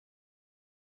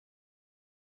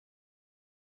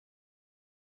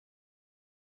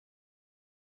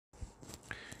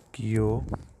ਕਿ ਉਹ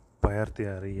ਪੈਰ ਤੇ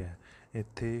ਆ ਰਹੀ ਹੈ।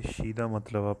 ਇੱਥੇ ਸ਼ੀ ਦਾ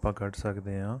ਮਤਲਬ ਆਪਾਂ ਕੱਢ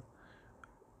ਸਕਦੇ ਹਾਂ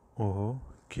ਉਹ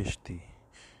ਕਿਸ਼ਤੀ।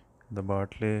 ਦਾ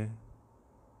ਬਾਟਲੇ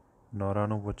ਨੌਰਾ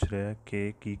ਨੂੰ ਪੁੱਛ ਰਿਹਾ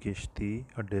ਕਿ ਕੀ ਕਿਸ਼ਤੀ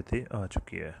ਅੱਡੇ ਤੇ ਆ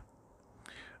ਚੁੱਕੀ ਹੈ।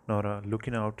 Nora,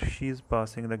 looking out, she is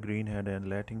passing the green head and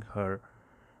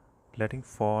letting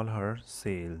fall her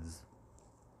sails.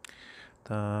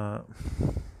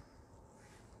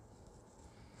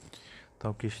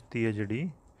 ਤਾਂ ਕਿਸ਼ਤੀ ਹੈ ਜਿਹੜੀ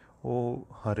ਉਹ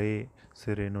ਹਰੇ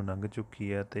ਸਿਰੇ ਨੂੰ ਲੰਘ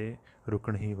ਚੁੱਕੀ ਹੈ ਅਤੇ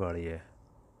ਰੁਕਣ ਹੀ ਵਾਲੀ ਹੈ।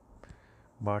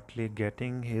 ਬਾਟਲੀ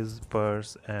ਗੈਟਿੰਗ ਹਿਜ਼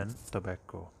ਪਰਸ ਐਂਡ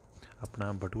ਟਬੈਕੋ,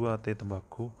 ਆਪਣਾ ਬਟੂਆ ਅਤੇ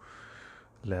ਤੰਬਾਕੂ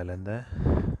ਲੈ ਲੈਂਦਾ ਹੈ।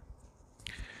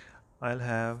 I'll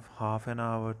have half an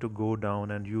hour to go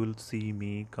down and you'll see me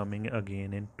coming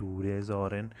again in 2 days or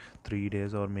in 3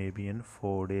 days or maybe in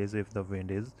 4 days if the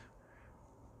wind is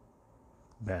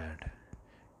bad.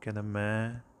 ਕਹਿੰਦਾ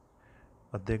ਮੈਂ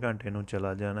ਅੱਧੇ ਘੰਟੇ ਨੂੰ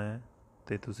ਚਲਾ ਜਾਣਾ ਹੈ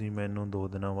ਅਤੇ ਤੁਸੀਂ ਮੈਨੂੰ 2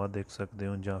 ਦਿਨਾਂ ਬਾਅਦ ਦੇਖ ਸਕਦੇ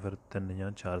ਹੋ ਜਾਂ ਫਿਰ 3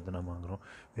 ਜਾਂ 4 ਦਿਨਾਂ ਮਗਰੋਂ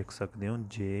ਵੇਖ ਸਕਦੇ ਹੋ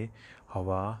ਜੇ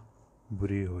ਹਵਾ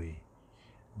ਬੁਰੀ ਹੋਈ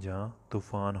ਜਾਂ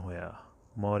ਤੂਫਾਨ ਹੋਇਆ।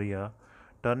 Moria,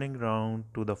 turning round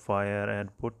to the fire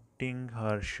and putting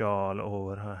her shawl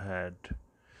over her head.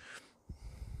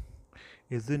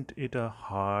 Isn't it a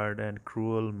hard and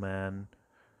cruel man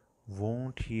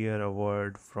won't hear a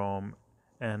word from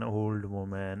an old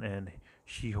woman and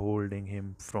she holding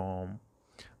him from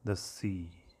the sea.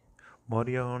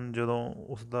 Maurya ਹੁਣ ਜਦੋਂ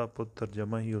ਉਸ ਦਾ ਪੁੱਤਰ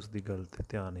ਜਮਾ ਹੀ ਉਸ ਦੀ ਗੱਲ 'ਤੇ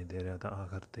ਧਿਆਨ ਨਹੀਂ ਦੇ ਰਿਹਾ ਤਾਂ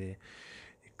ਆਖਰ 'ਤੇ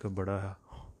ਇੱਕ ਬੜਾ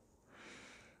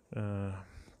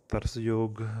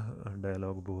ਤਰਸਯੋਗ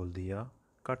ਡਾਇਲੋਗ ਬੋਲਦੀ ਆ।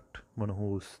 ਘੱਟ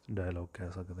ਮਨਹੂਸ ਡਾਇਲੋਗ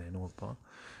ਕਹਿ ਸਕਦੇ ਇਹਨੂੰ ਆਪਾਂ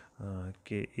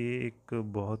ਕਿ ਇਹ ਇੱਕ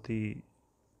ਬਹੁਤ ਹੀ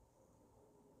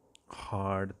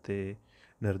ਹਾਰਡ ਅਤੇ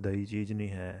ਨਿਰਦਈ ਚੀਜ਼ ਨਹੀਂ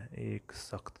ਹੈ। ਇਹ ਇੱਕ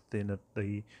ਸਖਤ ਅਤੇ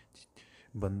ਨਿਰਦਈ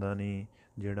ਬੰਦਾ ਨਹੀਂ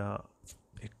ਜਿਹੜਾ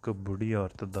ਇੱਕ ਬੁੱਢੀ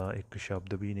ਔਰਤ ਦਾ ਇੱਕ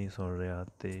ਸ਼ਬਦ ਵੀ ਨਹੀਂ ਸੁਣ ਰਿਹਾ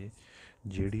ਅਤੇ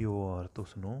ਜਿਹੜੀ ਉਹ ਔਰਤ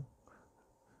ਉਸਨੂੰ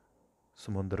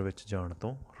ਸਮੁੰਦਰ ਵਿੱਚ ਜਾਣ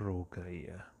ਤੋਂ ਰੋਕ ਰਹੀ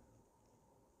ਹੈ।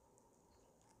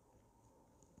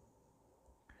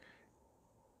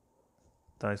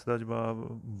 ਤਾਂ ਇਸ ਦਾ ਜਵਾਬ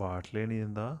ਬਾਟਲੇ ਨਹੀਂ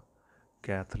ਦਿੰਦਾ,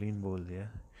 ਕੈਥਲੀਨ ਬੋਲਦੀ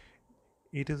ਹੈ।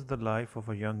 It is the life of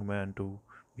a young man to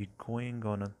be going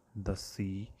on the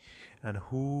sea, and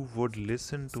who would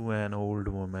listen to an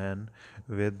old woman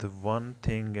with one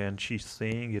thing and she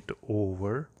saying it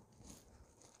over?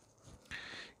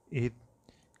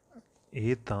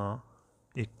 ਇਹ ਤਾਂ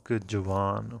ਇੱਕ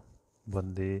ਜਵਾਨ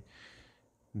ਬੰਦੇ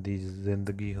ਦੀ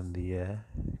ਜ਼ਿੰਦਗੀ ਹੁੰਦੀ ਹੈ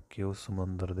ਕਿ ਉਹ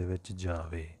ਸਮੁੰਦਰ ਦੇ ਵਿੱਚ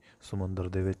ਜਾਵੇ, ਸਮੁੰਦਰ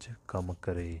ਦੇ ਵਿੱਚ ਕੰਮ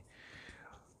ਕਰੇ।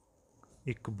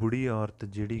 ਇੱਕ ਬੁੜੀ ਔਰਤ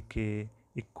ਜਿਹੜੀ ਕਿ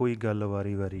ਇੱਕੋ ਹੀ ਗੱਲ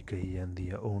ਵਾਰੀ ਵਾਰੀ ਕਹੀ ਜਾਂਦੀ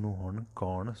ਆ, ਉਹਨੂੰ ਹੁਣ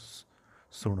ਕੌਣ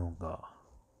ਸੁਣੂਗਾ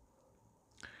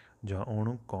ਜਾਂ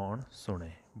ਉਹਨੂੰ ਕੌਣ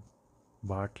ਸੁਣੇ।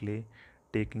 ਬਾਟਲੇ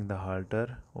ਟੇਕਿੰਗ ਦਾ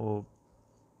ਹਾਲਟਰ, ਉਹ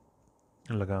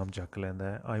ਲਗਾਮ ਚੱਕ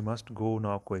ਲੈਂਦਾ ਹੈ। I must go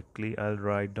now quickly. I'll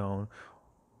ride down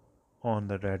on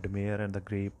the red mare and the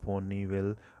grey pony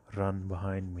will run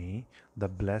behind me. The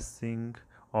blessing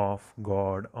of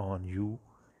God on you.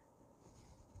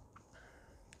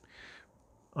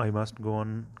 I must go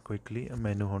on quickly.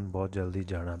 ਮੈਨੂੰ ਹੁਣ ਬਹੁਤ ਜਲਦੀ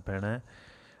ਜਾਣਾ ਪੈਣਾ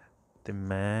ਅਤੇ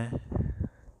ਮੈਂ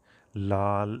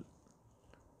ਲਾਲ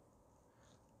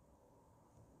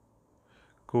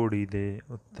ਘੋੜੀ ਦੇ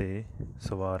ਉੱਤੇ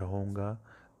ਸਵਾਰ ਹੋਊਂਗਾ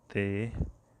ਅਤੇ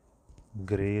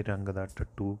ਗ੍ਰੇ ਰੰਗ ਦਾ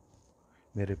ਟੱਟੂ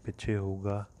ਮੇਰੇ ਪਿੱਛੇ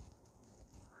ਹੋਊਗਾ।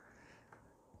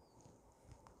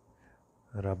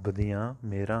 ਰੱਬ ਦੀਆਂ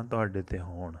ਮਿਹਰਾਂ ਤੁਹਾਡੇ 'ਤੇ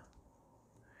ਹੋਣ।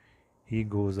 ਹੀ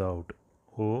ਗੋਜ਼ ਆਊਟ,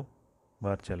 ਉਹ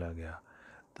ਬਾਹਰ ਚਲਾ ਗਿਆ।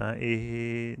 ਤਾਂ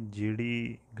ਇਹ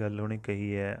ਜਿਹੜੀ ਗੱਲ ਉਹਨੇ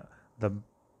ਕਹੀ ਹੈ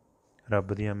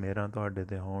ਰੱਬ ਦੀਆਂ ਮਿਹਰਾਂ ਤੁਹਾਡੇ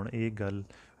 'ਤੇ ਹੋਣ, ਇਹ ਗੱਲ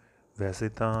ਵੈਸੇ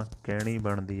ਤਾਂ ਕਹਿਣੀ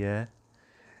ਬਣਦੀ ਹੈ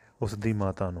ਉਸ ਦੀ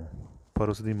ਮਾਤਾ ਨੂੰ, ਪਰ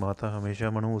ਉਸ ਦੀ ਮਾਤਾ ਹਮੇਸ਼ਾ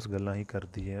ਮਨਹੂਸ ਗੱਲਾਂ ਹੀ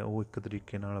ਕਰਦੀ ਹੈ। ਉਹ ਇੱਕ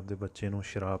ਤਰੀਕੇ ਨਾਲ ਆਪਦੇ ਬੱਚੇ ਨੂੰ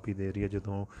ਸ਼ਰਾਪ ਹੀ ਦੇ ਰਹੀ ਹੈ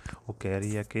ਜਦੋਂ ਉਹ ਕਹਿ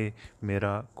ਰਹੀ ਹੈ ਕਿ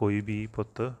ਮੇਰਾ ਕੋਈ ਵੀ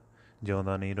ਪੁੱਤ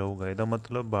ਜਿਉਂਦਾ ਨਹੀਂ ਰਹੂਗਾ, ਇਹਦਾ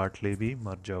ਮਤਲਬ ਬਾਟਲੇ ਵੀ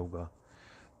ਮਰ ਜਾਊਗਾ।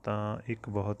 ਤਾਂ ਇੱਕ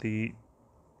ਬਹੁਤ ਹੀ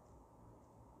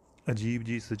ਅਜੀਬ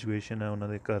ਜਿਹੀ ਸਿਚੁਏਸ਼ਨ ਹੈ ਉਹਨਾਂ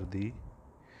ਦੇ ਘਰ ਦੀ,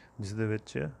 ਜਿਸ ਦੇ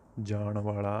ਵਿੱਚ ਜਾਣ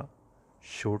ਵਾਲਾ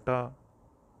ਛੋਟਾ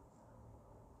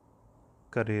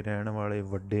ਘਰ ਰਹਿਣ ਵਾਲੇ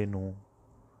ਵੱਡੇ ਨੂੰ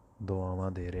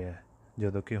ਦੁਆਵਾਂ ਦੇ ਰਿਹਾ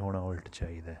ਜਦੋਂ ਕਿ ਹੋਣਾ ਉਲਟ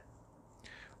ਚਾਹੀਦਾ।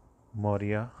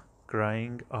 Moria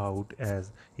crying out as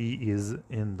he is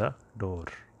in the door.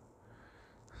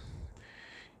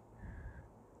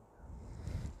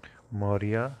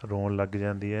 Moria ਰੋਣ ਲੱਗ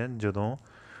ਜਾਂਦੀ ਹੈ ਜਦੋਂ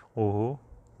ਉਹ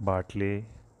ਬਾਟਲੇ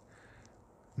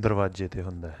ਦਰਵਾਜ਼ੇ 'ਤੇ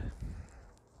ਹੁੰਦਾ ਹੈ।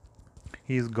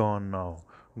 He is gone now.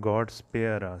 God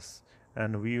spare us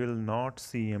and we will not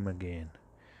see him again.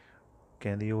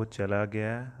 ਕਹਿੰਦੀ ਉਹ ਚਲਾ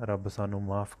ਗਿਆ, ਰੱਬ ਸਾਨੂੰ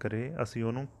ਮਾਫ਼ ਕਰੇ, ਅਸੀਂ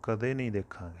ਉਹਨੂੰ ਕਦੇ ਨਹੀਂ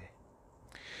ਦੇਖਾਂਗੇ।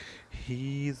 He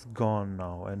is gone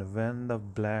now, and when the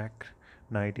black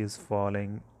night is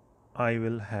falling, I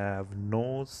will have no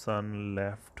sun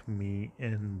left left me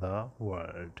in the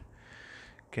world।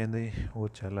 ਕਹਿੰਦੇ ਉਹ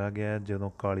ਚਲਾ ਗਿਆ, ਜਦੋਂ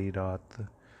ਕਾਲੀ ਰਾਤ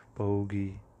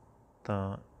ਪਊਗੀ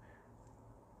ਤਾਂ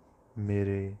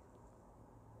ਮੇਰੇ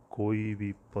ਕੋਈ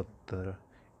ਵੀ ਪੁੱਤਰ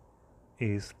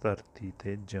ਇਸ ਧਰਤੀ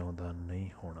 'ਤੇ ਜਿਉਂਦਾ ਨਹੀਂ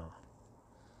ਹੋਣਾ।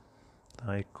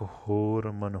 ਤਾਂ ਇੱਕ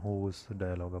ਹੋਰ ਮਨਹੂਸ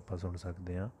ਡਾਇਲੋਗ ਆਪਾਂ ਸੁਣ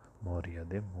ਸਕਦੇ ਹਾਂ ਮੌਰੀਆ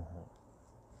ਦੇ ਮੂੰਹੋਂ।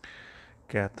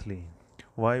 Kathleen,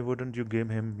 why wouldn't you give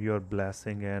him your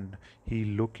blessing and he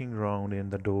looking round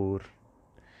in the door।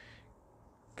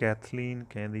 Kathleen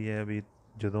ਕਹਿੰਦੀ ਹੈ ਵੀ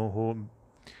ਜਦੋਂ ਉਹ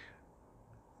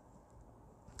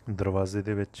ਦਰਵਾਜ਼ੇ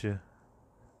ਦੇ ਵਿੱਚ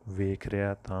ਵੇਖ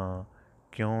ਰਿਹਾ ਤਾਂ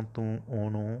ਕਿਉਂ ਤੂੰ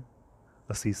ਉਹਨੂੰ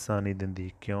ਅਸੀਸਾਂ ਨਹੀਂ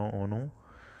ਦਿੰਦੀ, ਕਿਉਂ ਉਹਨੂੰ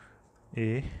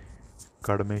ਇਹ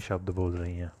ਕੜਵੇਂ ਸ਼ਬਦ ਬੋਲ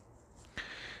ਰਹੀ ਆ।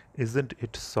 Isn't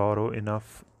it sorrow enough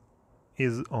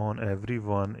is on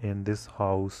everyone in this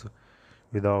house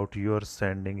without your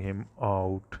sending him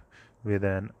out with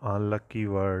an unlucky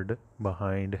word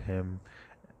behind him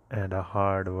and a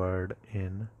hard word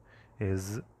in his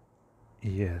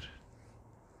ear।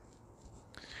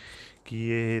 ਕੀ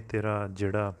ਇਹ ਤੇਰਾ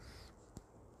ਜਿਹੜਾ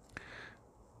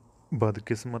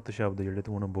ਬਦਕਿਸਮਤ ਸ਼ਬਦ ਜਿਹੜੇ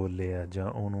ਤੂੰ ਉਹਨੂੰ ਬੋਲੇ ਆ ਜਾਂ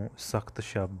ਉਹਨੂੰ ਸਖਤ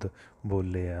ਸ਼ਬਦ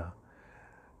ਬੋਲੇ ਆ,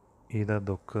 ਇਹਦਾ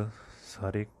ਦੁੱਖ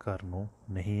ਸਾਰੇ ਘਰ ਨੂੰ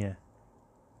ਨਹੀਂ ਹੈ।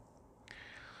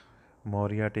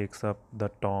 Maurya takes up the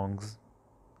ਟੋਂਗਸ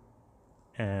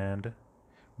and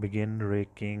begin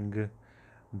raking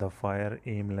the fire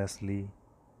aimlessly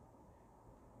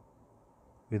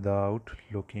without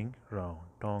looking round।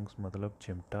 tongs ਮਤਲਬ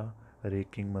ਚਿਮਟਾ,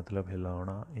 raking ਮਤਲਬ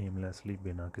ਹਿਲਾਉਣਾ, aimlessly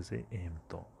ਬਿਨਾਂ ਕਿਸੇ ਏਮ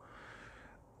ਤੋਂ।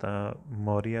 ਤਾਂ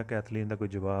ਮੌਰੀਆ ਕੈਥਲੀਨ ਦਾ ਕੋਈ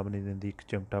ਜਵਾਬ ਨਹੀਂ ਦਿੰਦੀ, ਇੱਕ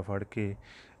ਚਿਮਟਾ ਫੜ ਕੇ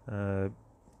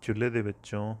ਚੁੱਲ੍ਹੇ ਦੇ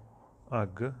ਵਿੱਚੋਂ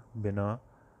ਅੱਗ ਬਿਨਾਂ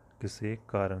ਕਿਸੇ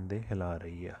ਕਾਰਨ ਦੇ ਹਿਲਾ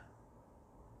ਰਹੀ ਆ।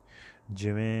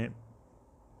 ਜਿਵੇਂ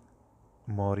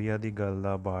ਮੌਰੀਆ ਦੀ ਗੱਲ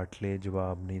ਦਾ ਬਾਟਲੇ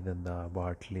ਜਵਾਬ ਨਹੀਂ ਦਿੰਦਾ,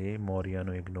 ਬਾਟਲੇ ਮੌਰੀਆ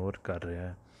ਨੂੰ ਇਗਨੋਰ ਕਰ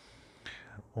ਰਿਹਾ,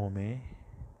 ਉਵੇਂ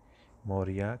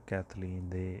ਮੌਰੀਆ ਕੈਥਲੀਨ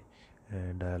ਦੇ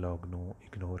ਡਾਇਲੋਗ ਨੂੰ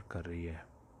ਇਗਨੋਰ ਕਰ ਰਹੀ ਹੈ।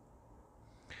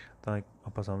 ਤਾਂ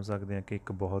ਆਪਾਂ ਸਮਝ ਸਕਦੇ ਹਾਂ ਕਿ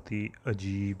ਇੱਕ ਬਹੁਤ ਹੀ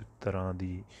ਅਜੀਬ ਤਰ੍ਹਾਂ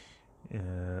ਦੀ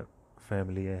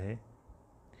ਫੈਮਿਲੀ ਹੈ ਇਹ,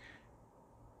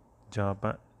 ਜਾਂ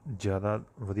ਆਪਾਂ ਜ਼ਿਆਦਾ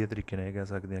ਵਧੀਆ ਤਰੀਕੇ ਨਾਲ ਇਹ ਕਹਿ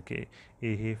ਸਕਦੇ ਹਾਂ ਕਿ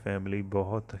ਇਹ ਫੈਮਿਲੀ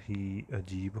ਬਹੁਤ ਹੀ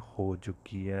ਅਜੀਬ ਹੋ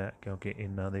ਚੁੱਕੀ ਹੈ, ਕਿਉਂਕਿ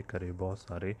ਇਹਨਾਂ ਦੇ ਘਰੇ ਬਹੁਤ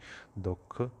ਸਾਰੇ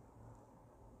ਦੁੱਖ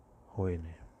ਹੋਏ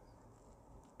ਨੇ।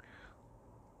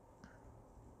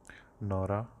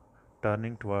 Nora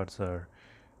turning towards Har,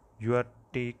 you are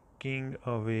taking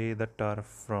ਅਵੇ ਦ turf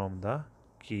from the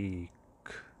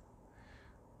cake.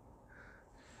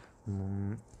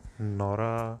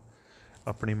 Nora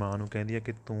ਆਪਣੀ ਮਾਂ ਨੂੰ ਕਹਿੰਦੀ ਹੈ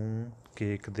ਕਿ ਤੂੰ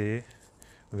ਕੇਕ ਦੇ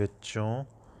ਵਿੱਚੋਂ,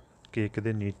 ਕੇਕ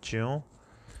ਦੇ ਨੀਚਿਓਂ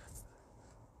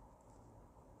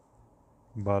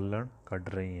ਬਾਲਣ ਕੱਢ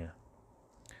ਰਹੀ ਹੈ,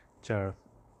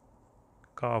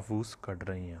 ਘਾਹ ਫੂਸ ਕੱਢ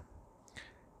ਰਹੀ ਹੈ।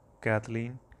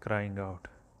 ਕੈਥਲੀਨ ਕਰਾਈਂਗ ਆਊਟ,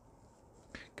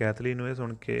 ਕੈਥਲੀਨ ਨੂੰ ਇਹ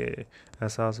ਸੁਣ ਕੇ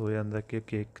ਅਹਿਸਾਸ ਹੋ ਜਾਂਦਾ ਕਿ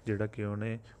ਕੇਕ ਜਿਹੜਾ ਕਿ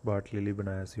ਉਹਨੇ ਬਾਟਲੇ ਲਈ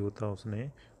ਬਣਾਇਆ ਸੀ ਉਹ ਤਾਂ ਉਸਨੇ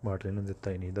ਬਾਟਲੇ ਨੂੰ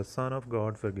ਦਿੱਤਾ ਹੀ ਨਹੀਂ। ਦ ਸਨ ਆਫ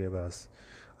ਗੋਡ ਫੋਰਗਿਵ ਅਸ,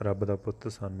 ਰੱਬ ਦਾ ਪੁੱਤ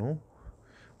ਸਾਨੂੰ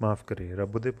ਮਾਫ਼ ਕਰੇ।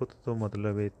 ਰੱਬ ਦੇ ਪੁੱਤ ਤੋਂ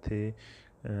ਮਤਲਬ ਇੱਥੇ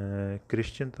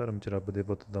ਕ੍ਰਿਸਚਨ ਧਰਮ 'ਚ ਰੱਬ ਦੇ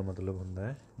ਪੁੱਤ ਦਾ ਮਤਲਬ ਹੁੰਦਾ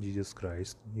ਹੈ ਜੀਸਸ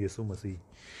ਕ੍ਰਾਈਸਟ, ਯਿਸੂ ਮਸੀਹ।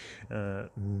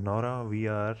 Nora we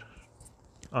R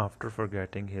after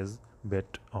ਫੋਰਗੈਟਿੰਗ his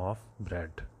bit of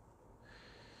bread.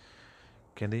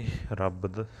 ਕਹਿੰਦੇ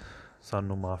ਰੱਬ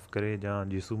ਸਾਨੂੰ ਮਾਫ਼ ਕਰੇ ਜਾਂ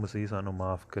ਯਿਸੂ ਮਸੀਹ ਸਾਨੂੰ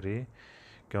ਮਾਫ਼ ਕਰੇ,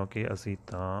 ਕਿਉਂਕਿ ਅਸੀਂ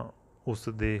ਤਾਂ ਉਸ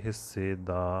ਦੇ ਹਿੱਸੇ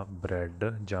ਦਾ ਬ੍ਰੈਡ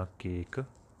ਜਾਂ ਕੇਕ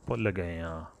ਭੁੱਲ ਗਏ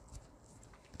ਹਾਂ।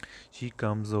 Shri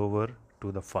comes over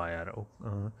to the fire, ਉਹ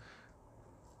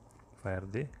ਫਾਇਰ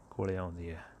ਦੇ ਕੋਲੇ ਆਉਂਦੀ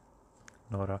ਹੈ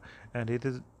Nora. And it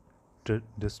is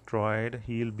destroyed,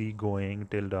 he'll be going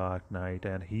till dark night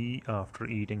and he after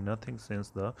eating nothing since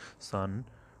the sun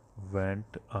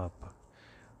went up।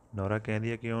 Nora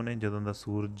ਕਹਿੰਦੀ ਹੈ ਕਿ ਉਹਨੇ ਜਦੋਂ ਦਾ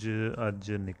ਸੂਰਜ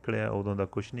ਅੱਜ ਨਿਕਲਿਆ ਉਦੋਂ ਦਾ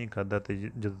ਕੁਛ ਨਹੀਂ ਖਾਧਾ, ਅਤੇ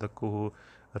ਜਦੋਂ ਤੱਕ ਉਹ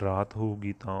ਰਾਤ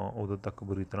ਹੋਊਗੀ ਤਾਂ ਉਦੋਂ ਤੱਕ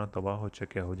ਬੁਰੀ ਤਰ੍ਹਾਂ ਤਬਾਹ ਹੋ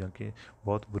ਚੁੱਕਿਆ ਹੋ, ਜਾਂ ਕਿ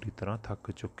ਬਹੁਤ ਬੁਰੀ ਤਰ੍ਹਾਂ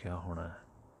ਥੱਕ ਚੁੱਕਿਆ ਹੋਣਾ ਹੈ।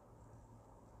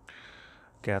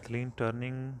 Kathleen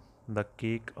turning the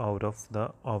cake out of the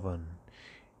oven,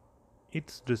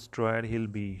 it's destroyed he'll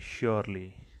be surely।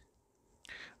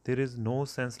 There is no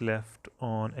sense left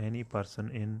on any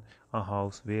person in a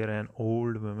house where an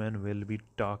old woman will be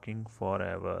talking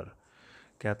forever।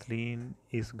 Kathleen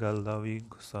ਇਸ ਗੱਲ ਦਾ ਵੀ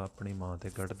ਗੁੱਸਾ ਆਪਣੀ ਮਾਂ 'ਤੇ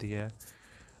ਕੱਢਦੀ ਹੈ।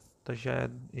 ਤਾਂ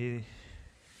ਸ਼ਾਇਦ ਇਹ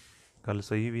ਗੱਲ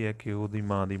ਸਹੀ ਵੀ ਹੈ ਕਿ ਉਹਦੀ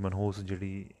ਮਾਂ ਦੀ ਮਨਹੂਸ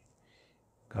ਜਿਹੜੀ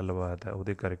ਗੱਲਬਾਤ ਹੈ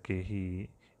ਉਹਦੇ ਕਰਕੇ ਹੀ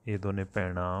ਇਹ ਦੋਨੇ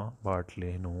ਭੈਣਾਂ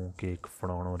ਬਾਟਲੇ ਨੂੰ ਕੇਕ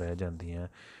ਫੜਾਉਣੋਂ ਰਹਿ ਜਾਂਦੀਆਂ।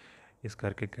 ਇਸ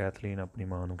ਕਰਕੇ ਕੈਥਲੀਨ ਆਪਣੀ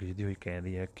ਮਾਂ ਨੂੰ ਖਿੱਚਦੀ ਹੋਈ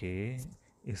ਕਹਿੰਦੀ ਹੈ ਕਿ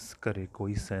ਇਸ ਘਰ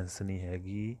ਕੋਈ ਸੈਂਸ ਨਹੀਂ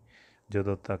ਹੈਗੀ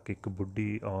ਜਦੋਂ ਤੱਕ ਇੱਕ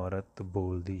ਬੁੱਢੀ ਔਰਤ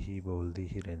ਬੋਲਦੀ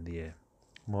ਹੀ ਰਹਿੰਦੀ ਹੈ।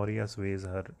 ਮੌਰੀਆ ਸਵੇਜ਼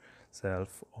ਹਰ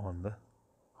self on the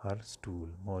Har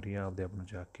stool. Maurya ਆਪਦੇ ਆਪ ਨੂੰ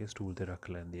ਜਾ ਕੇ ਸਟੂਲ 'ਤੇ ਰੱਖ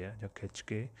ਲੈਂਦੀ ਹੈ ਜਾਂ ਖਿੱਚ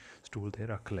ਕੇ ਸਟੂਲ 'ਤੇ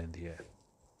ਰੱਖ ਲੈਂਦੀ ਹੈ।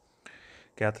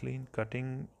 Kathleen cutting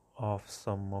off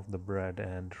some of the bread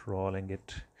and rolling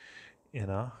it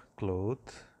in a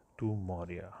cloth to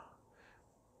Moria.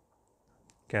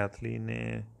 Kathleen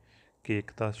ਨੇ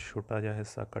ਕੇਕ ਦਾ ਛੋਟਾ ਜਿਹਾ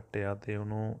ਹਿੱਸਾ ਕੱਟਿਆ ਅਤੇ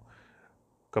ਉਹਨੂੰ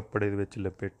ਕੱਪੜੇ ਦੇ ਵਿੱਚ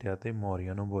ਲਪੇਟਿਆ ਅਤੇ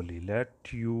ਮੌਰੀਆ ਨੂੰ ਬੋਲੀ,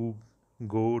 let you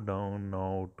go down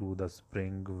now to the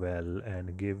spring well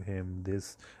and give him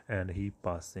this and he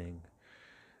passing.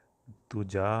 ਤੂੰ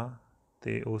ਜਾ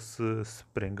ਅਤੇ ਉਸ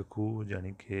ਸਪਰਿੰਗ ਖੂਹ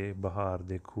ਜਾਣੀ ਕਿ ਬਹਾਰ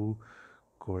ਦੇ ਖੂਹ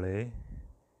ਕੋਲੇ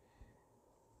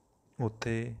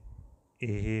ਉੱਥੇ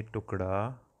ਇਹ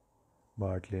ਟੁਕੜਾ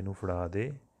ਬਾਟਲੇ ਨੂੰ ਫੜਾ ਦੇ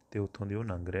ਅਤੇ ਉੱਥੋਂ ਦੀ ਉਹ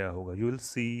ਲੰਘ ਰਿਹਾ ਹੋਊਗਾ। You will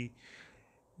see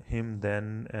him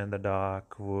then and the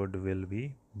dark word will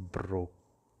be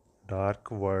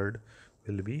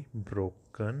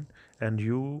broken and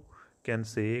you can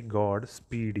say God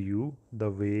speed you the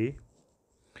way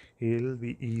he will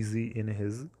be easy in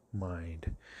his mind.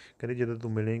 ਕਹਿੰਦੇ ਜਦੋਂ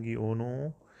ਤੂੰ ਮਿਲੇਂਗੀ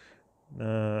ਉਹਨੂੰ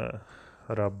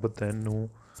ਰੱਬ ਤੈਨੂੰ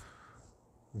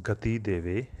ਗਤੀ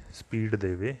ਦੇਵੇ, ਸਪੀਡ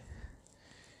ਦੇਵੇ,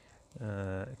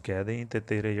 ਕਹਿ ਦੇਈਂ, ਅਤੇ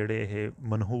ਤੇਰੇ ਜਿਹੜੇ ਇਹ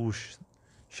ਮਨਹੂਸ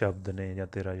ਸ਼ਬਦ ਨੇ ਜਾਂ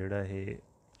ਤੇਰਾ ਜਿਹੜਾ ਇਹ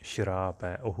ਸ਼ਰਾਪ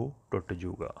ਹੈ ਉਹ ਟੁੱਟ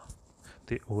ਜੂਗਾ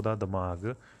ਅਤੇ ਉਹਦਾ ਦਿਮਾਗ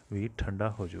ਵੀ ਠੰਡਾ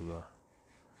ਹੋ ਜੂਗਾ।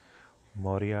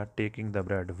 Maurya taking the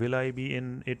bread, will I be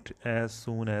in it as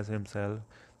ਸੂਨ as himself.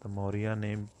 ਤਾਂ ਮੌਰੀਆ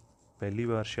ਨੇ ਪਹਿਲੀ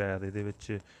ਵਾਰ ਸ਼ਾਇਦ ਇਹਦੇ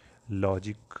ਵਿੱਚ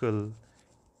ਲੌਜੀਕਲ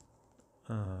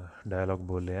ਡਾਇਲੋਗ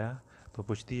ਬੋਲਿਆ ਤਾਂ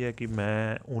ਪੁੱਛਦੀ ਹੈ ਕਿ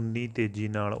ਮੈਂ ਉਨੀ ਤੇਜ਼ੀ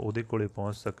ਨਾਲ ਉਹਦੇ ਕੋਲ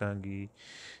ਪਹੁੰਚ ਸਕਾਂਗੀ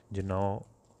ਜਿੰਨਾ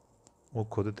ਉਹ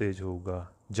ਖੁਦ ਤੇਜ਼ ਹੋਊਗਾ,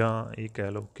 ਜਾਂ ਇਹ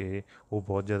ਕਹਿ ਲਓ ਕਿ ਉਹ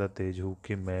ਬਹੁਤ ਜ਼ਿਆਦਾ ਤੇਜ਼ ਹੋਊ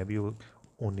ਕਿ ਮੈਂ ਵੀ ਉਹ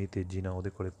ਉਨੀ ਤੇਜ਼ੀ ਨਾਲ ਉਹਦੇ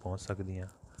ਕੋਲ ਪਹੁੰਚ ਸਕਦੀ ਹਾਂ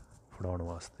ਫੜਾਉਣ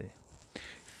ਵਾਸਤੇ।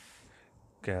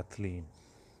 Kathleen,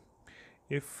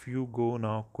 if you go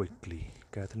now quickly.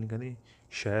 Kathleen ਕਹਿੰਦੀ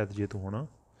ਸ਼ਾਇਦ ਜੇ ਤੂੰ ਹੁਣ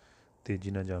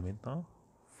ਤੇਜ਼ੀ ਨਾਲ ਜਾਵੇਂ ਤਾਂ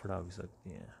ਫੜਾ ਵੀ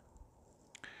ਸਕਦੀ ਹੈ।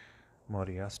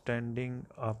 Maurya standing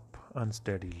up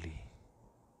ਅਨਸਟੈਡੀਲੀ,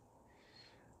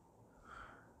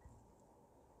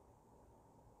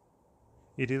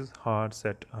 it is hard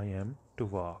set I am to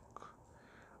walk.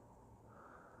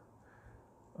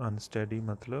 Unsteady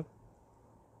ਮਤਲਬ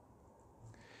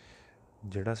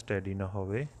ਜਿਹੜਾ ਸਟੈਡੀ ਨਾ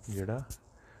ਹੋਵੇ, ਜਿਹੜਾ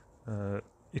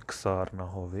ਇਕਸਾਰ ਨਾ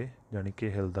ਹੋਵੇ, ਜਾਣੀ ਕਿ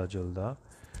ਹਿਲਦਾ ਜੁਲਦਾ,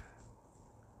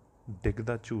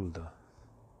 ਡਿੱਗਦਾ ਝੂਲਦਾ।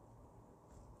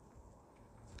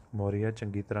 ਮੌਰੀਆ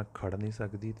ਚੰਗੀ ਤਰ੍ਹਾਂ ਖੜ ਨਹੀਂ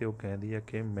ਸਕਦੀ ਅਤੇ ਉਹ ਕਹਿੰਦੀ ਹੈ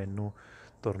ਕਿ ਮੈਨੂੰ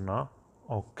ਤੁਰਨਾ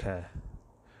ਔਖਾ ਹੈ।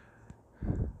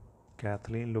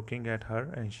 Kathleen looking at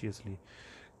Har ਐਂਸ਼ੀਅਸਲੀ,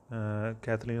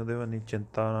 Kathleen ਉਹਦੇ ਵੱਲ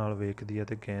ਚਿੰਤਾ ਨਾਲ ਵੇਖਦੀ ਹੈ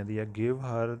ਅਤੇ ਕਹਿੰਦੀ ਹੈ, ਗਿਵ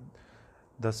ਹਰ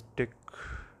ਦ ਸਟਿਕ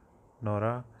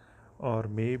ਨੋਰਾ ਔਰ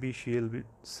may be seal B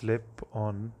slip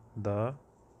on the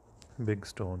big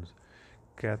stones.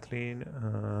 Kathleen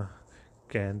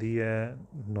ਕਹਿੰਦੀ ਹੈ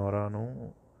ਨੋਰਾ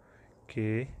ਨੂੰ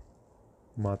ਕਿ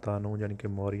ਮਾਤਾ ਨੂੰ ਯਾਨੀ ਕਿ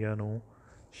ਮੌਰੀਆ ਨੂੰ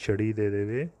ਛੜੀ ਦੇ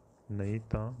ਦੇਵੇ, ਨਹੀਂ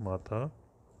ਤਾਂ ਮਾਤਾ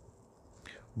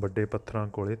ਵੱਡੇ ਪੱਥਰਾਂ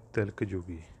ਕੋਲ ਤਿਲਕ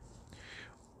ਜੂਗੀ।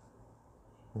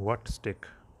 What stick?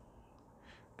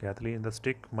 Kathleen, the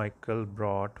stick Michael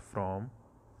brought from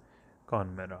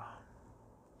Conmera.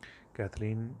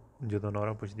 Kathleen ਜਦੋਂ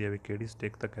ਨੋਰਾ ਪੁੱਛਦੀ ਹੈ ਵੀ ਕਿਹੜੀ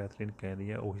ਸਟਿਕ, ਤਾਂ ਕੈਥਲੀਨ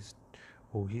ਕਹਿੰਦੀ ਹੈ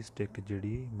ਉਹੀ ਸਟਿਕ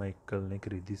ਜਿਹੜੀ ਮਾਈਕਲ ਨੇ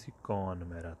ਖਰੀਦੀ ਸੀ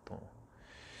ਕੌਨਮੈਰਾ ਤੋਂ।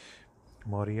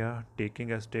 Maurya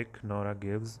taking a stick Nora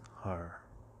gives Har.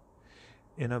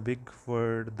 In a big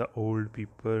word, the old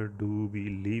people do be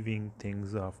leaving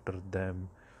things after them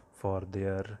for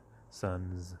their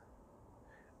sons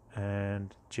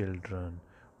and children,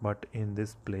 but in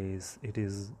this place it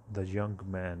is the young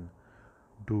men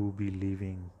do be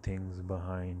leaving things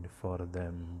behind for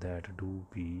them that do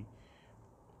be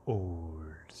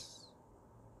old.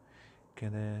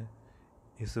 ਕਹਿੰਦੇ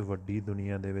ਇਸ ਵੱਡੀ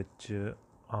ਦੁਨੀਆ ਦੇ ਵਿੱਚ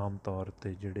ਆਮ ਤੌਰ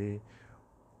 'ਤੇ ਜਿਹੜੇ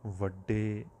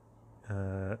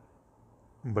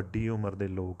ਵੱਡੀ ਉਮਰ ਦੇ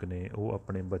ਲੋਕ ਨੇ ਉਹ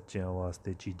ਆਪਣੇ ਬੱਚਿਆਂ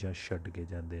ਵਾਸਤੇ ਚੀਜ਼ਾਂ ਛੱਡ ਕੇ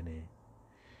ਜਾਂਦੇ ਨੇ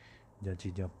ਜਾਂ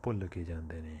ਚੀਜ਼ਾਂ ਭੁੱਲ ਕੇ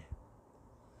ਜਾਂਦੇ ਨੇ।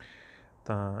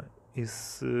 ਤਾਂ ਇਸ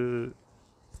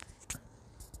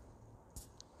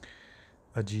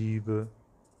ਅਜੀਬ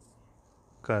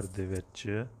ਘਰ ਦੇ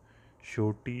ਵਿੱਚ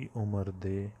ਛੋਟੀ ਉਮਰ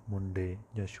ਦੇ ਮੁੰਡੇ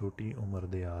ਜਾਂ ਛੋਟੀ ਉਮਰ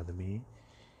ਦੇ ਆਦਮੀ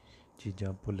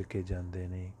ਚੀਜ਼ਾਂ ਭੁੱਲ ਕੇ ਜਾਂਦੇ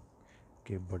ਨੇ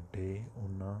ਕਿ ਵੱਡੇ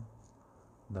ਉਹਨਾਂ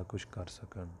ਦਾ ਕੁਛ ਕਰ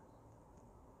ਸਕਣ।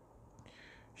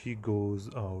 ਸ਼ੀ ਗੋਜ਼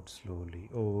ਆਊਟ ਸਲੋਲੀ,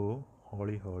 ਉਹ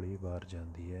ਹੌਲੀ ਹੌਲੀ ਬਾਹਰ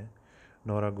ਜਾਂਦੀ ਹੈ।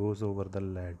 ਨੋਰਾ ਗੋਜ਼ ਓਵਰ ਦ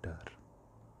ਲੈਡਰ,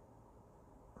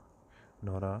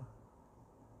 ਨੋਰਾ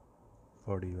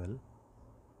ਪੌੜੀ ਵੱਲ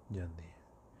ਜਾਂਦੀ ਹੈ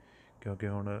ਕਿਉਂਕਿ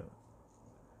ਹੁਣ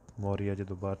ਮੌਰੀਆ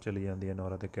ਜਦੋਂ ਬਾਹਰ ਚਲੀ ਜਾਂਦੀ ਹੈ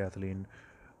ਨੋਰਾ ਅਤੇ ਕੈਥਲੀਨ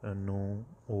ਨੂੰ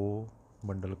ਉਹ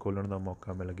ਬੰਡਲ ਖੋਲ੍ਹਣ ਦਾ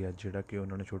ਮੌਕਾ ਮਿਲ ਗਿਆ ਜਿਹੜਾ ਕਿ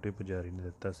ਉਹਨਾਂ ਨੇ ਛੋਟੇ ਪੁਜਾਰੀ ਨੇ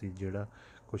ਦਿੱਤਾ ਸੀ, ਜਿਹੜਾ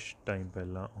ਕੁਛ ਟਾਈਮ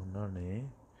ਪਹਿਲਾਂ ਉਹਨਾਂ ਨੇ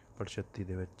ਪੜਛੱਤੀ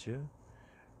ਦੇ ਵਿੱਚ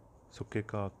ਸੁੱਕੇ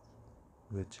ਘਾਹ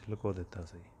ਵਿੱਚ ਲੁਕੋ ਦਿੱਤਾ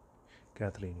ਸੀ।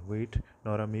 Kathleen, wait,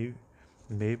 Nora,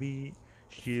 maybe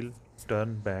she'll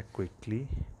turn back quickly.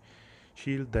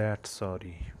 She'll that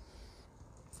sorry.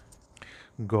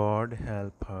 God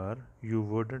help her. You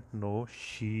wouldn't know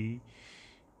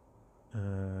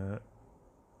uh,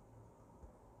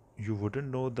 you wouldn't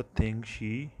know the thing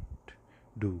she'd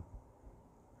do.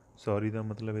 Sorry ਦਾ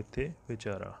ਮਤਲਬ ਇੱਥੇ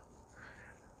ਵਿਚਾਰਾ।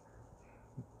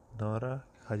 ਨੌਰਾ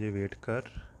ਹਜੇ ਵੇਟ ਕਰ।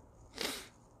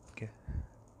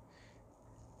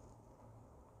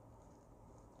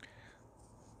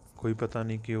 ਕੋਈ ਪਤਾ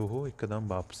ਨਹੀਂ ਕਿ ਉਹ ਇੱਕਦਮ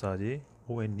ਵਾਪਸ ਆ ਜੇ।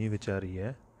 ਉਹ ਇੰਨੀ ਵਿਚਾਰੀ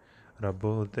ਹੈ, ਰੱਬ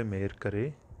ਉਹ 'ਤੇ ਮਿਹਰ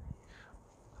ਕਰੇ।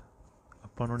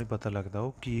 ਆਪਾਂ ਨੂੰ ਨਹੀਂ ਪਤਾ ਲੱਗਦਾ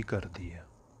ਉਹ ਕੀ ਕਰਦੀ ਹੈ।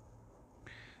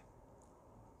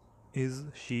 Is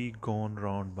Shri gone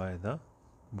round bye the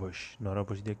Bush. Nora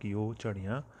ਪੁੱਛਦੀ ਕਿ ਉਹ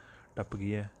ਝਾੜੀਆਂ ਟੱਪ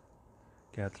ਗਈ ਹੈ।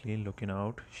 Kathleen, looking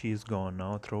out, she's gone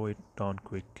now. Throw it down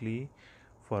quickly,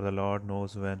 for the Lord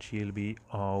knows when she'll be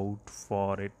out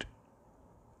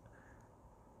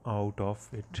of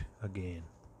it again.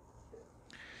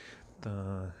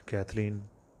 ਤਾਂ ਕੈਥਲੀਨ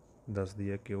ਦੱਸਦੀ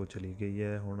ਹੈ ਕਿ ਉਹ ਚਲੀ ਗਈ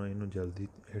ਹੈ, ਹੁਣ ਇਹਨੂੰ ਜਲਦੀ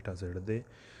ਹੇਠਾਂ ਸਿੱਟ ਦੇ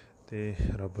ਅਤੇ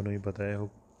ਰੱਬ ਨੂੰ ਹੀ ਪਤਾ ਹੈ ਉਹ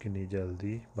ਕਿੰਨੀ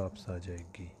ਜਲਦੀ ਵਾਪਸ ਆ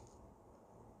ਜਾਏਗੀ।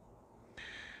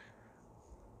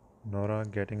 Nora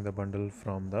getting the bundle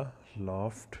from the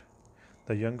loft.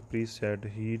 The young priest said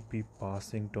he'd be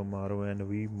passing tomorrow and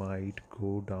we might go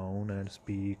down and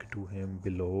speak to him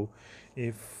below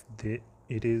if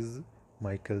it is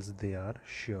Michael's there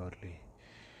surely.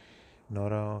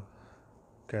 Nora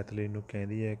Kathleen ਨੂੰ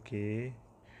ਕਹਿੰਦੀ ਹੈ ਕਿ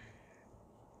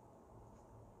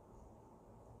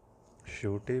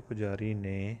ਛੋਟੇ ਪੁਜਾਰੀ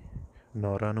ਨੇ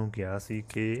Nora ਨੂੰ ਕਿਹਾ ਸੀ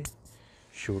ਕਿ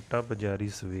ਛੋਟਾ ਪੁਜਾਰੀ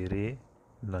ਸਵੇਰੇ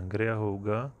ਲੰਘ ਰਿਹਾ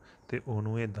ਹੋਊਗਾ ਅਤੇ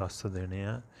ਉਹਨੂੰ ਇਹ ਦੱਸ ਦੇਣੇ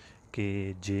ਆ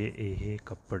ਕਿ ਜੇ ਇਹ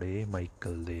ਕੱਪੜੇ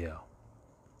ਮਾਈਕਲ ਦੇ ਆ।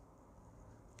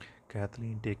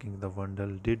 Kathleen taking the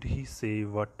bundle, did he say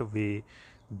what way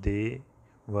they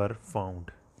were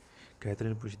found?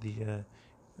 Kathleen ਪੁੱਛਦੀ ਹੈ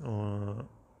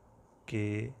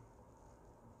ਕਿ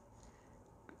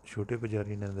ਛੋਟੇ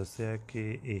ਪੁਜਾਰੀ ਨੇ ਦੱਸਿਆ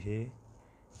ਕਿ ਇਹ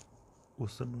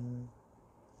ਉਸ ਨੂੰ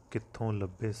ਕਿੱਥੋਂ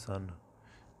ਲੱਭੇ ਸਨ,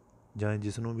 ਜਾਂ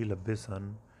ਜਿਸ ਨੂੰ ਵੀ ਲੱਭੇ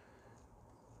ਸਨ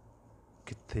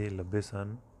ਕਿੱਥੇ ਲੱਭੇ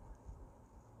ਸਨ।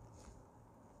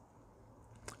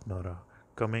 Nora,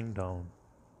 coming down.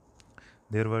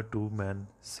 There were two men,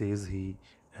 says he,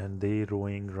 and they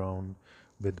rowing round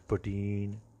with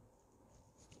poteen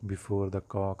before the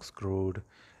cocks crowed,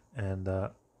 and the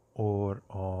oar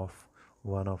of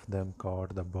one of them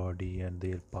caught the body, and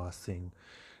they're passing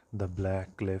the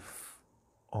black cliff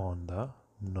on the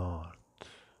north.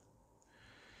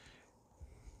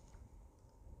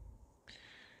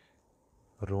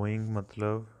 Rowing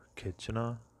मतलब खींचना,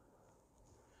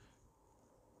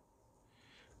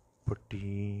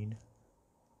 poteen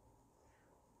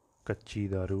कच्ची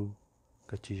दारू,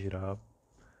 कच्ची शराब,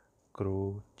 crow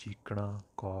चीकना,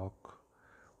 Kock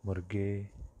मुर्गे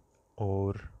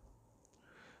और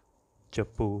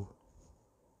चप्पू,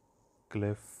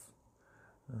 Cliff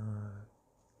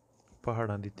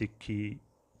पहाड़ां दी तिखी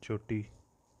चोटी।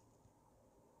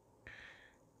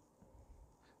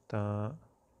 ਤਾਂ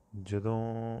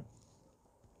ਜਦੋਂ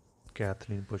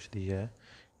ਕੈਥਲੀਨ ਪੁੱਛਦੀ ਹੈ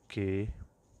ਕਿ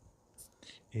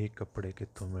ਇਹ ਕੱਪੜੇ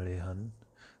ਕਿੱਥੋਂ ਮਿਲੇ ਹਨ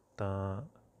ਤਾਂ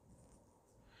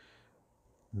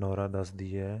ਨੌਰਾ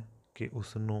ਦੱਸਦੀ ਹੈ ਕਿ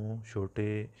ਉਸ ਨੂੰ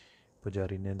ਛੋਟੇ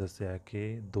ਪੁਜਾਰੀ ਨੇ ਦੱਸਿਆ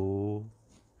ਕਿ ਦੋ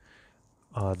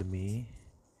ਆਦਮੀ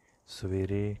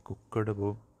ਸਵੇਰੇ ਕੁੱਕੜ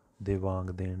ਦੇ ਵਾਂਗ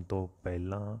ਦੇਣ ਤੋਂ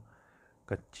ਪਹਿਲਾਂ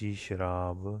ਕੱਚੀ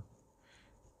ਸ਼ਰਾਬ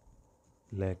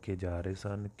ਲੈ ਕੇ ਜਾ ਰਹੇ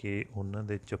ਸਨ ਕਿ ਉਹਨਾਂ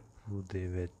ਦੇ ਚੱਪੂ ਦੇ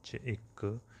ਵਿੱਚ ਇੱਕ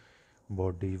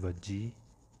ਬੋਡੀ ਵੱਜੀ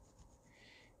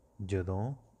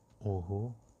ਜਦੋਂ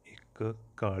ਉਹ ਇੱਕ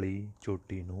ਕਾਲੀ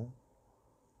ਚੋਟੀ ਨੂੰ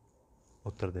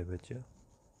ਉੱਤਰ ਦੇ ਵਿੱਚ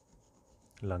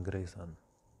ਲੰਘ ਰਹੇ ਸਨ।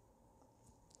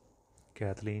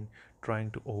 Kathleen trying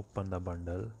to open the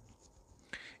bundle.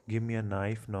 Give me a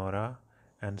knife, Nora,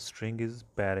 and string is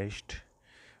perished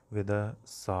with the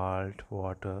salt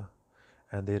water,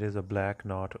 and there is a black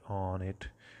knot on it.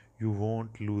 You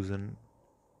won't loosen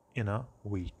in a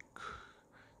week.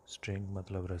 String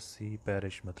मतलब रस्सी,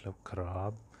 perish मतलब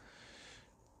खराब,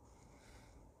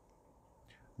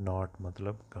 knot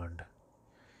मतलब गंढ।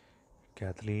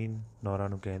 Kathleen Nora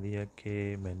ਨੂੰ ਕਹਿੰਦੀ ਹੈ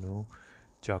ਕਿ ਮੈਨੂੰ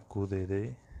ਚਾਕੂ ਦੇ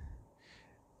ਦੇ,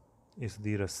 ਇਸ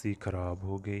ਦੀ ਰੱਸੀ ਖਰਾਬ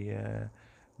ਹੋ ਗਈ ਹੈ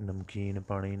ਨਮਕੀਨ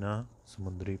ਪਾਣੀ ਨਾਲ,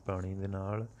 ਸਮੁੰਦਰੀ ਪਾਣੀ ਦੇ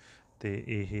ਨਾਲ, ਅਤੇ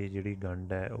ਇਹ ਜਿਹੜੀ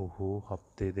ਗੰਢ ਹੈ ਉਹ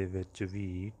ਹਫ਼ਤੇ ਦੇ ਵਿੱਚ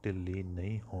ਵੀ ਢਿੱਲੀ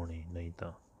ਨਹੀਂ ਹੋਣੀ ਨਹੀਂ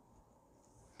ਤਾਂ।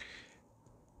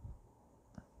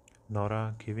 Nora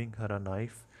giving her a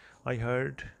knife. I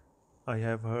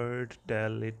have heard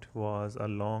tell it was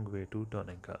a long way to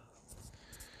Donegal.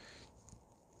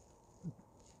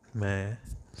 ਮੈਂ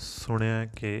ਸੁਣਿਆ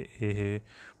ਕਿ ਇਹ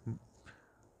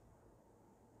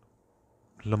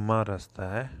ਲੰਮਾ ਰਸਤਾ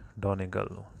ਹੈ ਡੋਨੇਗਲ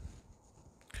ਨੂੰ।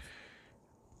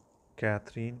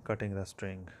 ਕੈਥਰੀਨ ਕਟਿੰਗ ਦਾ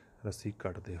ਸਟ੍ਰਿੰਗ, ਰੱਸੀ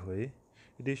ਕੱਟਦੇ ਹੋਏ।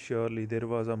 It is surely there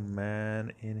was a man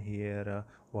in here a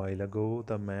while ago.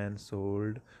 The man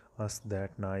sold us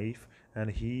that knife,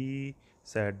 and he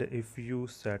said if you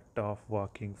set off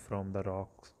walking from the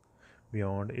rocks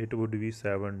beyond, it would be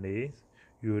 7 days.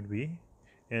 You would be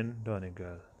in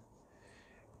Donegal.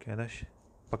 ਕਹਿੰਦਾ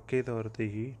ਪੱਕੇ ਤੌਰ 'ਤੇ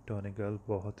ਹੀ ਡੋਨੇਗਲ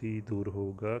ਬਹੁਤ ਹੀ ਦੂਰ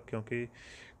ਹੋਊਗਾ, ਕਿਉਂਕਿ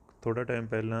ਥੋੜ੍ਹਾ time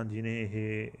ਪਹਿਲਾਂ ਜਿਹਨੇ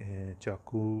ਇਹ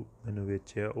ਚਾਕੂ ਮੈਨੂੰ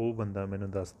ਵੇਚਿਆ ਉਹ ਬੰਦਾ ਮੈਨੂੰ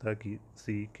ਦੱਸਦਾ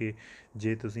ਸੀ ਕਿ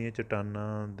ਜੇ ਤੁਸੀਂ ਇਹ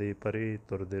ਚਟਾਨਾਂ ਦੇ ਪਰੇ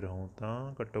ਤੁਰਦੇ ਰਹੋ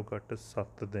ਤਾਂ ਘੱਟੋ ਘੱਟ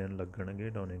 7 ਦਿਨ ਲੱਗਣਗੇ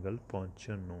ਡੋਨੇਗਲ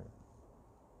ਪਹੁੰਚਣ ਨੂੰ।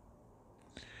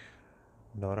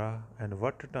 Nora, and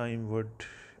what time wood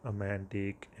a man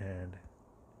take and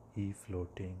he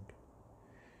floating.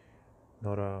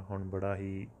 Nora ਹੁਣ ਬੜਾ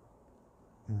ਹੀ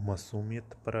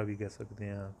ਮਾਸੂਮੀਅਤ ਭਰਾ ਵੀ ਕਹਿ ਸਕਦੇ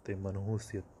ਹਾਂ ਅਤੇ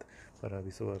ਮਨਹੂਸੀਅਤ ਭਰਾ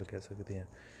ਵੀ ਸਵਾਲ ਕਹਿ ਸਕਦੇ ਹਾਂ।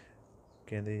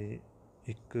 ਕਹਿੰਦੇ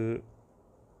ਇੱਕ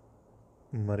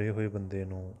ਮਰੇ ਹੋਏ ਬੰਦੇ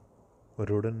ਨੂੰ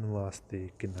ਰੁੜਨ ਵਾਸਤੇ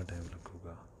ਕਿੰਨਾ ਟਾਈਮ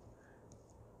ਲੱਗੂਗਾ।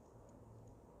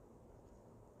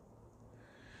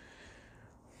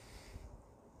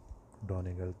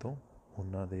 ਡੋਨੇਗਲ ਤੋਂ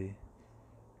ਉਹਨਾਂ ਦੇ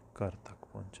ਘਰ ਤੱਕ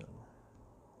ਪਹੁੰਚਣ ਨੂੰ।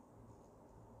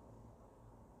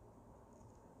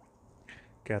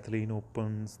 Kathleen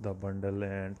opens the bundle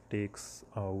and takes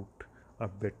out a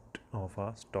bit of a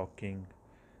stocking.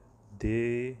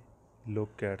 They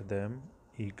look at them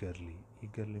eagerly.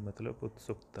 Eagerly ਮਤਲਬ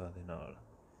ਉਤਸੁਕਤਾ ਦੇ ਨਾਲ।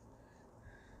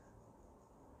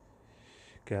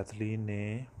 ਕੈਥਲੀਨ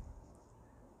ਨੇ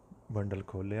ਬੰਡਲ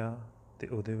ਖੋਲ੍ਹਿਆ ਅਤੇ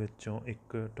ਉਹਦੇ ਵਿੱਚੋਂ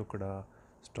ਇੱਕ ਟੁਕੜਾ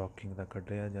ਸਟੋਕਿੰਗ ਦਾ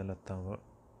ਕੱਢਿਆ ਜਾਂ ਲੱਤਾਂ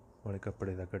ਵਾਲੇ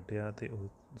ਕੱਪੜੇ ਦਾ ਕੱਢਿਆ ਅਤੇ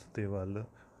ਉਸ ਦੇ ਵੱਲ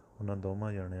ਉਹਨਾਂ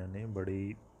ਦੋਵਾਂ ਜਣਿਆਂ ਨੇ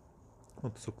ਬੜੀ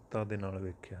ਉਤਸੁਕਤਾ ਦੇ ਨਾਲ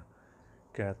ਵੇਖਿਆ।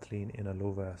 ਕੈਥਲੀਨ ਇਨ ਅ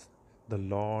ਲੋ ਵੌਇਸ, ਦ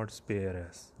ਲਾਰਡ ਸਪੇਅਰ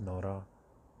ਅਸ ਨੋਰਾ।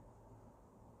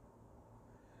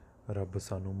 ਰੱਬ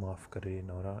ਸਾਨੂੰ ਮਾਫ਼ ਕਰੇ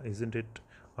Nora. Isn't it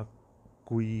a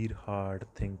queer hard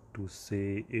thing to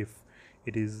say if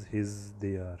it is his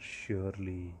they are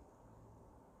ਸ਼ਿਓਰਲੀ।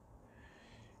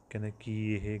 ਕਹਿੰਦੇ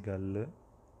ਕੀ ਇਹ ਗੱਲ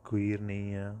ਕੁਈਰ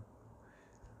ਨਹੀਂ ਆ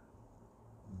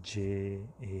ਜੇ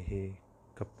ਇਹ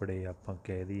ਕੱਪੜੇ ਆਪਾਂ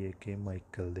ਕਹਿ ਦਈਏ ਕਿ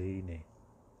ਮਾਈਕਲ ਦੇ ਹੀ ਨੇ।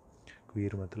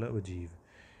 ਕੁਈਰ ਮਤਲਬ ਅਜੀਬ।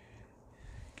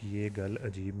 ਕਿ ਇਹ ਗੱਲ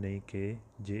ਅਜੀਬ ਨਹੀਂ ਕਿ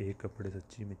ਜੇ ਇਹ ਕੱਪੜੇ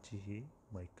ਸੱਚੀ ਮੁੱਚੀ ਹੀ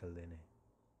ਮਾਈਕਲ ਦੇ ਨੇ।